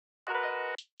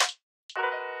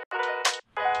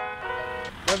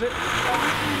of it.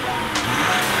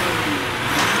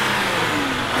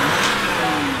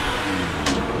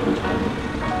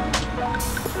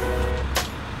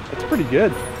 That's pretty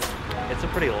good. It's a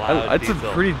pretty loud It's diesel.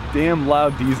 a pretty damn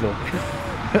loud diesel.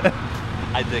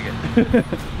 I dig it.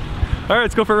 All right,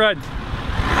 let's go for a ride.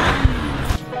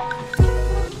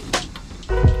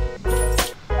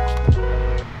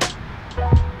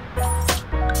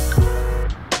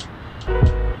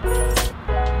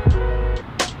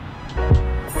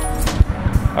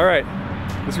 All right,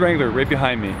 this Wrangler right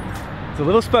behind me. It's a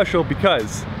little special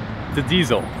because it's a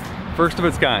diesel, first of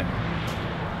its kind.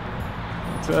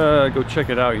 Let's go check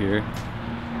it out here.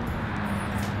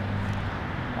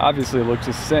 Obviously it looks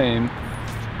the same,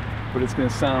 but it's gonna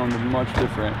sound much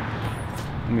different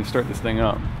when we start this thing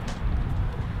up.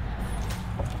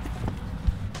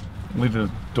 Leave the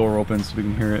door open so we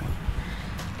can hear it.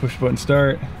 Push button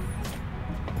start.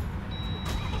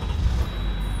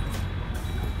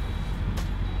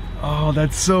 Oh,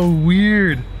 that's so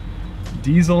weird.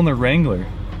 Diesel in the Wrangler.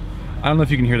 I don't know if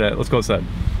you can hear that. Let's go outside.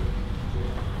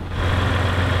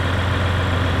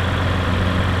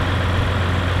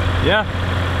 Yeah,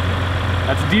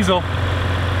 that's a diesel.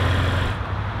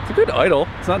 It's a good idle.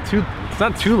 It's not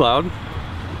too loud.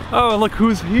 Oh, look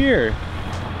who's here.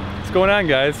 What's going on,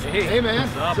 guys? Hey man,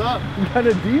 what's up? We got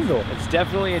a diesel. It's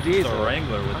definitely a diesel. It's a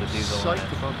Wrangler with the diesel in it.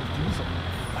 Psyched about the diesel.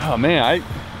 Oh man,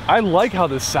 I like how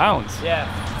this sounds. Yeah.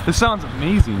 This sounds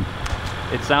amazing.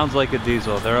 It sounds like a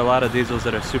diesel. There are a lot of diesels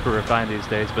that are super refined these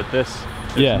days, but this,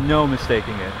 there's no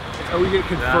mistaking it. Are we gonna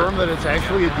confirm that it's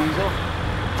actually a diesel?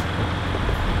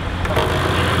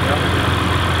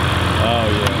 Oh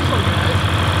yeah.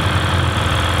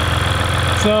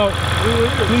 So,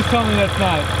 please tell me that's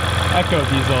not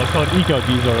EcoDiesel. It's called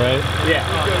EcoDiesel, right? Yeah.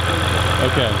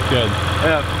 Okay, good.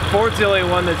 Ford's the only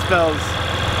one that spells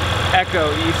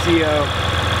Echo, E-C-O.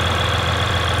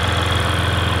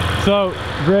 So,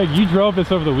 Greg, you drove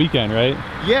this over the weekend, right?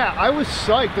 Yeah, I was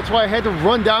psyched. That's why I had to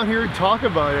run down here and talk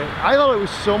about it. I thought it was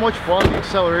so much fun. The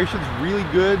acceleration's really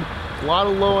good. A lot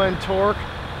of low-end torque.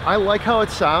 I like how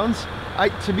it sounds.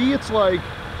 To me, it's like,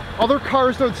 other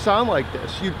cars don't sound like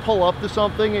this. You pull up to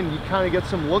something and you kind of get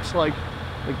some looks like,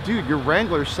 dude, your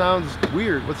Wrangler sounds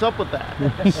weird. What's up with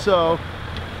that? So,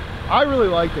 I really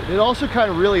liked it. It also kind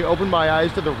of really opened my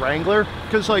eyes to the Wrangler,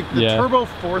 because like the turbo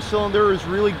 4-cylinder is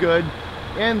really good.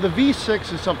 And the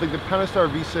V6 is something, the Pentastar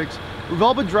V6, we've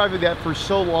all been driving that for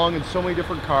so long in so many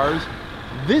different cars.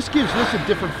 This gives this a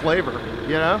different flavor,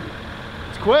 you know?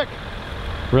 It's quick.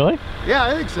 Really? Yeah,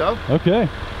 I think so. Okay.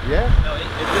 Yeah. No, it's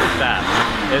really fast.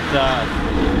 It's,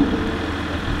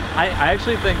 I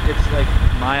actually think it's like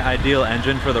my ideal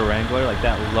engine for the Wrangler, like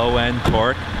that low-end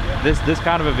torque. This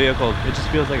kind of a vehicle, it just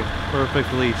feels like it's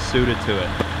perfectly suited to it.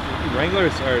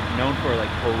 Wranglers are known for like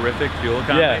horrific fuel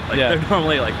economy. They're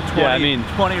normally like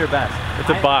 20 or best. It's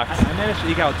a box. I managed to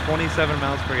eke out 27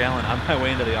 miles per gallon on my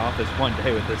way into the office one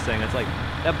day with this thing. It's like,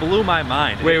 that blew my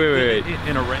mind. Wait.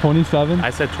 In a 27?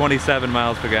 I said 27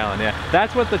 miles per gallon, yeah.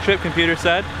 That's what the trip computer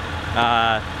said.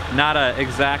 Not a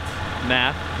exact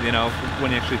math, you know,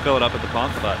 when you actually fill it up at the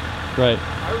pump, but. Right.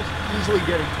 I was easily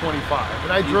getting 25.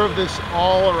 And I drove this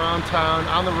all around town,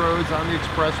 on the roads, on the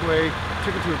expressway.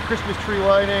 Took it to a Christmas tree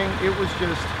lighting. It was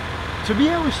just, to me,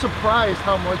 I was surprised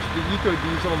how much the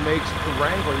EcoDiesel makes the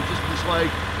Wrangler just this, like,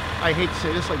 I hate to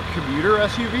say this, like commuter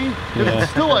SUV. It's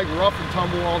still like rough and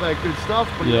tumble, all that good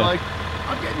stuff, but you're like,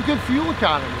 I'm getting good fuel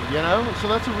economy, you know? So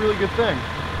that's a really good thing.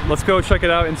 Let's go check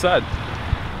it out inside.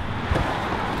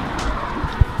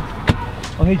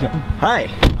 Oh, hey, John. Hi.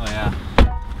 Oh, yeah.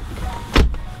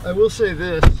 I will say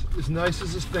this, as nice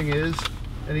as this thing is,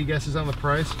 any guesses on the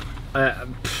price?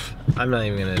 I'm not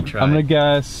even gonna try. I'm gonna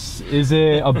guess, is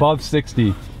it above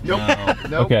 60? Nope.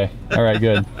 Nope. Okay, all right,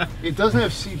 good. It doesn't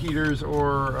have seat heaters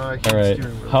or heat All right,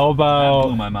 steering wheel. how That about,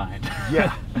 blew my mind.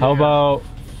 Yeah. how about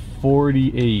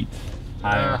 48?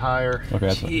 Higher. Okay,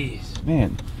 that's Jeez.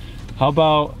 man. How about,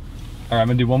 all right, I'm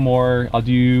gonna do one more. I'll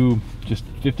do just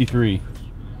 53.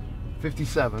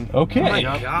 57. Okay. Oh my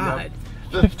Yep, God. yep.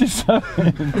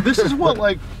 57. This is what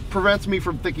like prevents me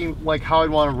from thinking like how I'd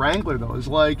want a Wrangler though, is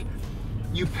like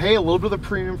you pay a little bit of the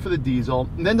premium for the diesel,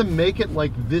 and then to make it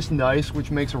like this nice,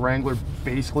 which makes a Wrangler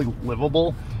basically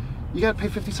livable, you gotta pay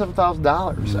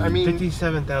 $57,000. I mean,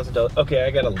 $57,000. Okay,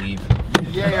 I gotta leave.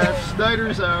 yeah,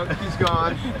 Snyder's out, he's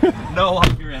gone. No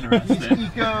longer He's interested.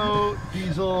 Eco,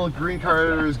 Diesel, green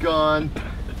card is gone.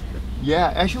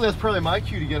 Yeah, actually that's probably my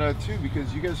cue to get out too,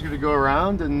 because you guys are gonna go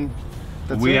around and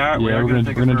that's We it. are we're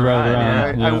gonna gonna drive it around.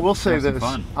 Right. Yeah. I will say Have some this,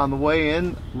 fun. on the way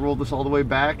in, rolled this all the way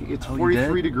back, it's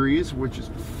 43 degrees, which is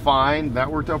fine.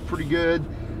 That worked out pretty good.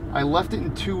 I left it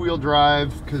in 2-wheel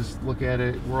drive, because look at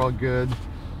it, we're all good.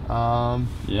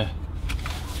 Yeah.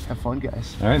 Have fun,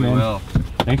 guys. All right, man. will.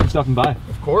 Thanks for stopping by.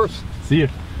 Of course. See you.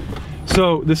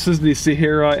 So this is the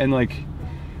Sahara, and like,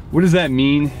 what does that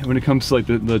mean when it comes to like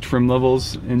the trim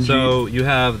levels in So Jeep? you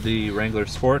have the Wrangler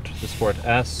Sport, the Sport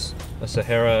S, a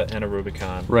Sahara, and a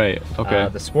Rubicon. Right. Okay.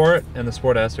 The Sport and the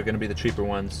Sport S are going to be the cheaper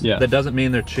ones. Yeah. That doesn't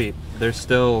mean they're cheap. They're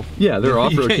still. Yeah, they're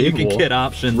off-road You capable. can get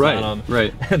options Right, on them.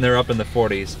 right. And they're up in the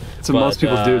 40s. So most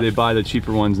people do. They buy the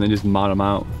cheaper ones and they just mod them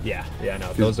out. Yeah.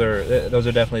 No. Those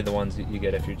are definitely the ones that you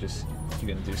get if you're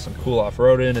going to do some cool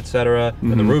off-roading, etc.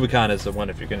 And the Rubicon is the one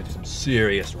if you're going to do some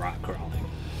serious rock crawling.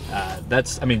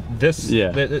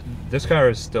 This car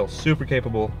is still super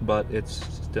capable, but it's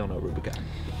still no Rubicon.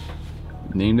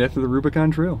 Named after the Rubicon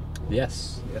Trail.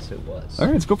 Yes, it was. All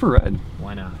right, let's go for a ride.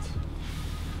 Why not?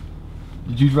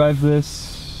 Did you drive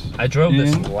this? I drove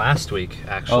this in? last week,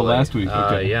 actually. Oh, last week.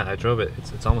 Okay. Yeah, I drove it.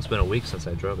 It's almost been a week since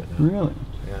I drove it now. Really?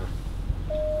 Yeah.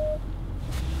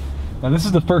 Now this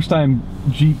is the first time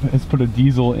Jeep has put a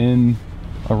diesel in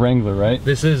a Wrangler, right?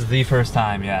 This is the first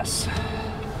time, yes.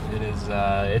 It is.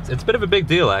 It's a bit of a big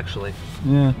deal, actually.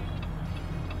 Yeah.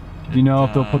 Do you know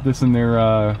if they'll put this in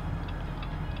their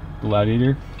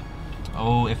Gladiator?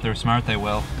 Oh, if they're smart, they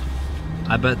will.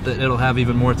 I bet that it'll have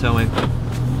even more towing.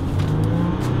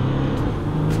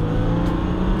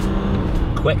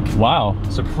 Quick. Wow.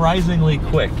 Surprisingly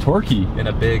quick. Torquey. In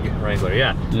a big Wrangler,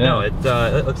 yeah. No, it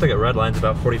looks like it redlines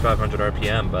about 4,500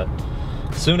 RPM, but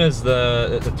as soon as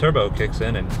the turbo kicks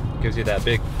in and gives you that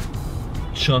big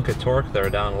chunk of torque there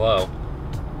down low,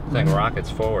 the thing rockets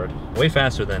forward. Way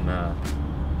faster than a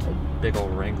big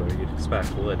old Wrangler you'd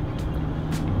expect would.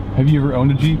 Have you ever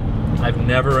owned a Jeep? I've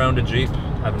never owned a Jeep.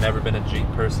 I've never been a Jeep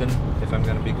person, if I'm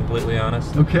going to be completely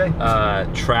honest. Okay.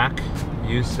 Track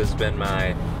use has been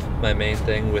my main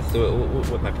thing with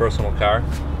my personal car.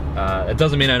 It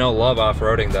doesn't mean I don't love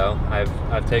off-roading though.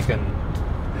 I've taken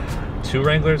 2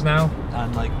 Wranglers now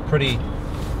on like pretty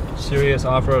serious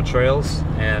off-road trails,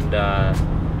 and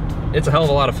it's a hell of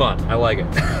a lot of fun. I like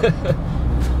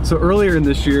it. So earlier in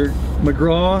this year,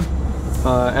 McGraw,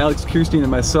 Alex Kirstein,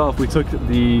 and myself, we took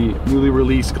the newly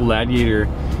released Gladiator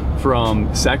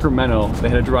from Sacramento. They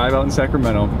had a drive out in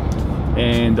Sacramento,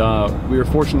 and we were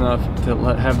fortunate enough to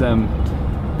have them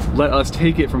let us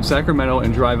take it from Sacramento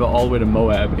and drive it all the way to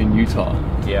Moab in Utah.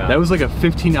 Yeah. That was like a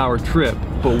 15-hour trip,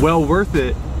 but well worth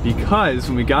it, because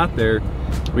when we got there,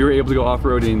 we were able to go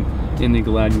off-roading in the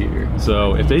Gladiator.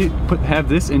 So if they have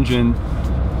this engine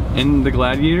in the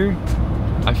Gladiator,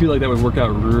 I feel like that would work out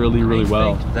really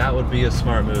well. I think that would be a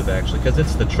smart move, actually, because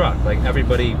it's the truck. Like,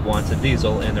 everybody wants a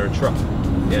diesel in their truck,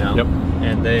 you know? Yep.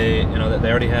 And they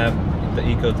already have the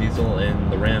EcoDiesel in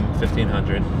the Ram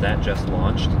 1500 that just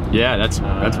launched. Yeah, that's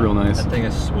real nice. That thing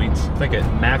is sweet. I think it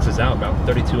maxes out about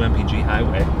 32 mpg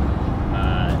highway.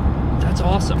 That's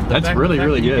awesome. That's really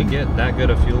good. You can get that good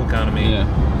of fuel economy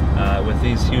with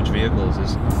these huge vehicles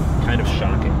is kind of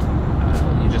shocking.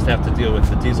 You just have to deal with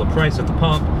the diesel price at the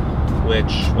pump,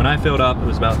 which when I filled up, it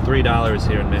was about $3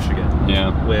 here in Michigan.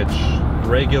 Yeah. Which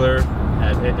regular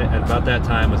at about that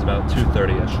time was about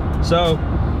 $2.30ish. So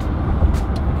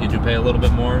you do pay a little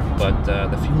bit more, but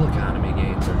the fuel economy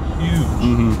gains are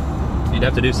huge. You'd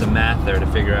have to do some math there to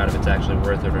figure out if it's actually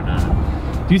worth it or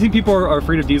not. Do you think people are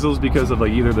afraid of diesels because of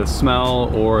like either the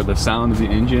smell or the sound of the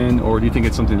engine, or do you think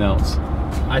it's something else?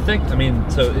 I mean,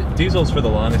 so diesels for the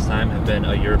longest time have been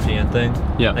a European thing.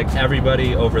 Yeah. Like,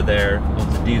 everybody over there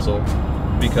owns a diesel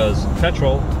because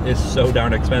petrol is so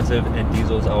darn expensive and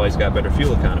diesel's always got better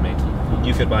fuel economy.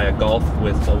 You could buy a Golf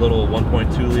with a little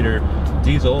 1.2 liter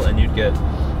diesel and you'd get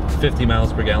 50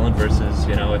 miles per gallon versus,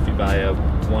 you know, if you buy a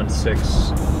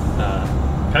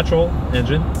 1.6 petrol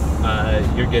engine,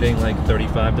 you're getting like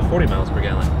 35 to 40 miles per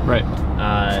gallon. Right.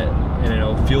 And you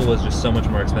know, fuel was just so much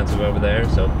more expensive over there,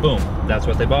 so boom, that's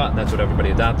what they bought, and that's what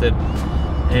everybody adopted.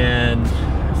 And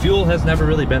fuel has never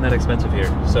really been that expensive here,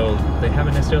 so they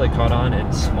haven't necessarily caught on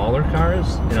in smaller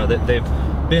cars. You know, that they've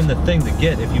been the thing to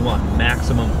get if you want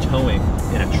maximum towing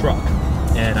in a truck.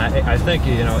 And I think,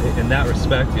 you know, in that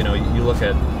respect, you know, you look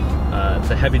at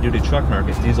the heavy-duty truck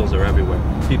market, diesels are everywhere.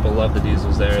 People love the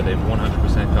diesels there, they've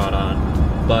 100% caught on,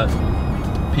 but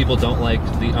people don't like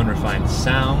the unrefined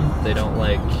sound. They don't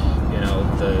like, you know,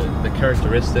 the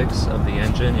characteristics of the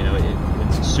engine. You know,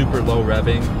 it's super low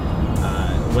revving.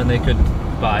 When they could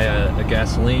buy a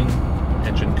gasoline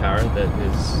engine car that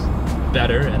is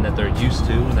better and that they're used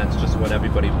to, and that's just what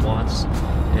everybody wants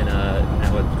in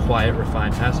a quiet,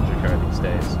 refined passenger car these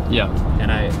days. Yeah.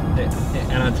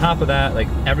 And on top of that, like,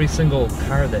 every single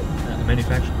car that a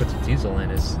manufacturer puts a diesel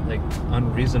in is like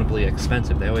unreasonably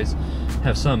expensive. They always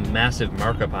have some massive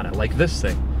markup on it. Like this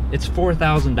thing, it's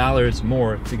 $4,000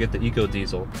 more to get the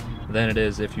EcoDiesel than it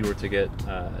is if you were to get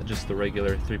just the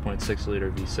regular 3.6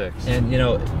 liter V6. And you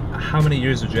know, how many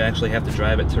years would you actually have to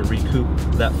drive it to recoup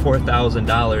that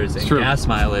 $4,000 in gas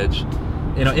mileage?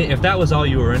 You know, if that was all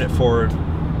you were in it for,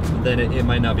 then it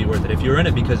might not be worth it. If you're in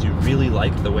it because you really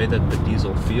like the way that the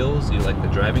diesel feels, you like the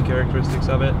driving characteristics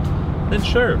of it, then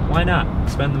sure, why not?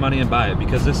 Spend the money and buy it,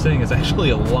 because this thing is actually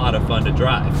a lot of fun to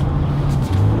drive.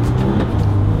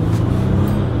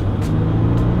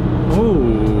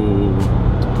 Oh.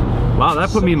 Wow, that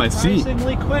put me in my seat.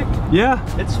 Surprisingly quick. Yeah.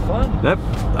 It's fun. That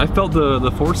I felt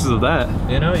the forces of that.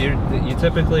 You know, you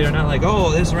typically are not like,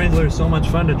 oh, this Wrangler is so much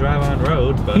fun to drive on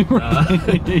road, but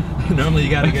normally you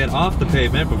got to get off the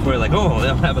pavement before you're like, oh,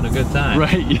 I'm having a good time.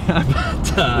 Right, yeah.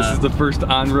 But, this is the first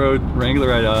on-road Wrangler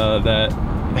that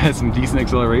has some decent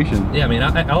acceleration. Yeah, I mean,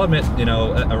 I'll admit, you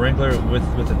know, a Wrangler with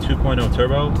a 2.0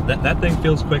 turbo, that thing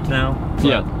feels quick now. But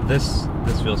yeah. This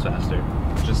feels faster.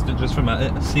 Just from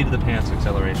a seat of the pants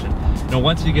acceleration. You know,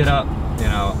 once you get up, you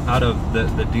know, out of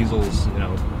the diesel's, you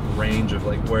know, range of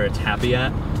like where it's happy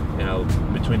at, you know,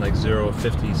 between like 0,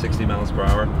 50, 60 miles per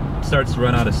hour, it starts to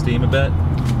run out of steam a bit.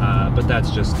 But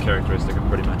that's just characteristic of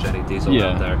pretty much any diesel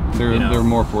out there. They're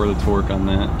more for the torque on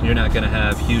that. You're not going to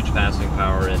have huge passing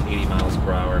power at 80 miles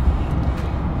per hour.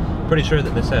 Pretty sure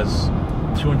that this has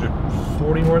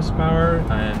 240 horsepower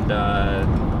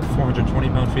and 420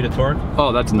 pound-feet of torque.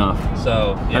 Oh, that's enough.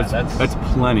 So yeah, that's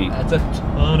plenty. That's a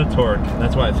ton of torque.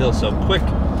 That's why it feels so quick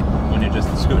when you're just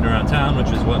scooting around town, which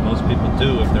is what most people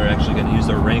do if they're actually going to use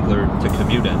their Wrangler to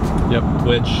commute in. Yep.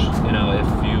 Which, you know,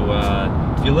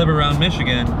 if you live around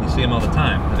Michigan, you see them all the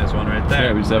time. There's one right there.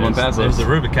 Yeah, we just had one pass us. There's the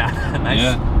Rubicon.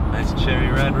 Nice cherry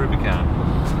red Rubicon.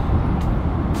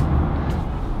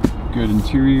 Good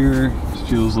interior. Just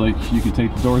feels like you could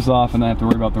take the doors off and not have to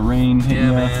worry about the rain.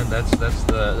 Yeah, man, that's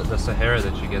the Sahara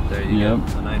that you get there. You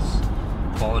get a nice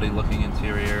quality looking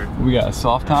interior. We got a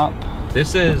soft top.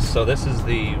 This is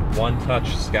the one-touch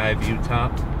Skyview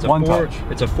top. It's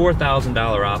a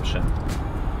 $4,000 option.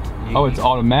 Oh, it's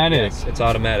automatic. Yes, it's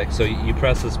automatic. So you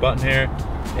press this button here,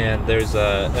 and there's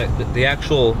the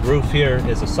actual roof here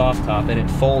is a soft top, and it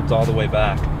folds all the way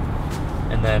back,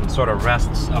 and then sort of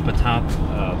rests up atop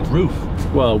the roof.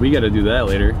 Well, we got to do that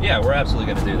later. Yeah, we're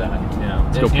absolutely going to do that. You know,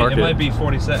 let's go park it. It might be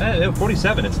 47.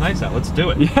 47. It's nice out. Let's do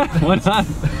it. Yeah, why not?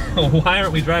 Why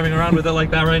aren't we driving around with it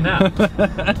like that right now?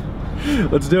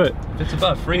 Let's do it. If it's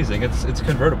about freezing, it's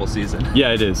convertible season.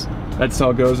 Yeah, it is. That's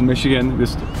how it goes in Michigan.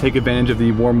 Just take advantage of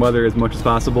the warm weather as much as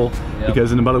possible,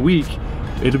 because in about a week,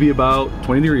 it'll be about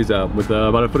 20 degrees out with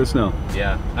about a foot of snow.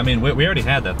 Yeah, I mean, we already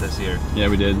had that this year. Yeah,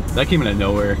 we did. That came in out of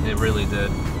nowhere. It really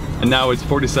did. And now it's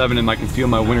 47 and I can feel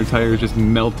my winter tires just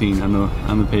melting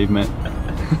on the pavement.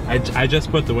 I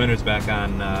just put the winters back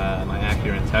on my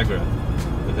Acura Integra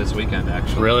for this weekend,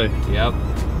 actually. Really? Yep.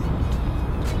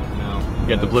 You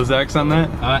got the Blizzaks on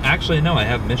that? Actually, no. I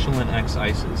have Michelin X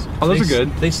Ices. Oh, those are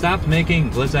good. They stopped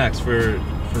making Blizzaks for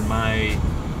my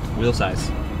wheel size.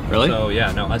 Really? So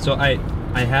yeah, no. So I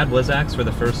had Blizzaks for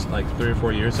the first like 3 or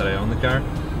 4 years that I owned the car,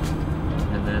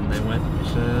 and then they went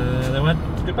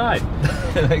goodbye.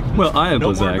 Like, well, I have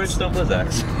no Blizzaks. No more Bridgestone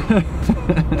Blizzaks.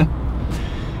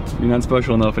 You're not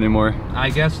special enough anymore.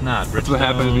 I guess not. That's what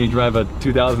happens when you drive a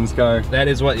 2000s car. That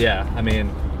is what. Yeah. I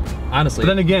mean. Honestly, but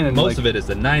then again, most of it is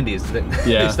the 90s.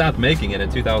 They stopped making it in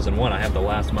 2001. I have the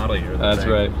last model year. That's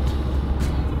right.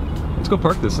 Let's go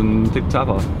park this and take the top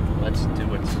off. Let's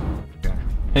do it. Okay.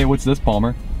 Hey, what's this,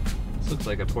 Palmer? This looks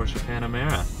like a Porsche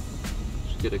Panamera.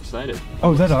 Should get excited.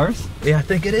 Oh, is that ours? Yeah, I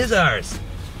think it is ours.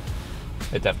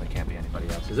 It definitely can't be anybody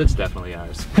else's. It's definitely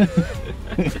ours.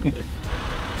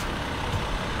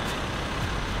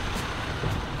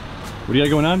 What do you got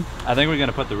going on? I think we're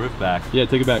gonna put the roof back. Yeah,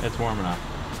 take it back. It's warm enough.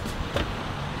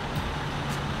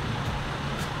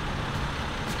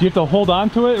 Do you have to hold on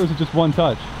to it, or is it just one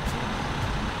touch?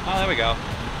 Oh, there we go.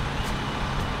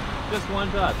 Just one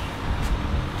touch.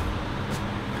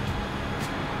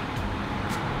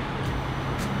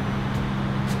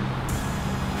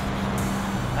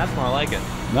 That's more like it.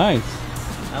 Nice.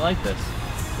 I like this.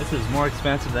 This is more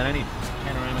expensive than any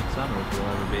panoramic sunroof will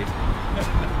ever be.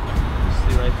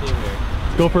 See right through here.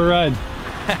 Let's go for a ride.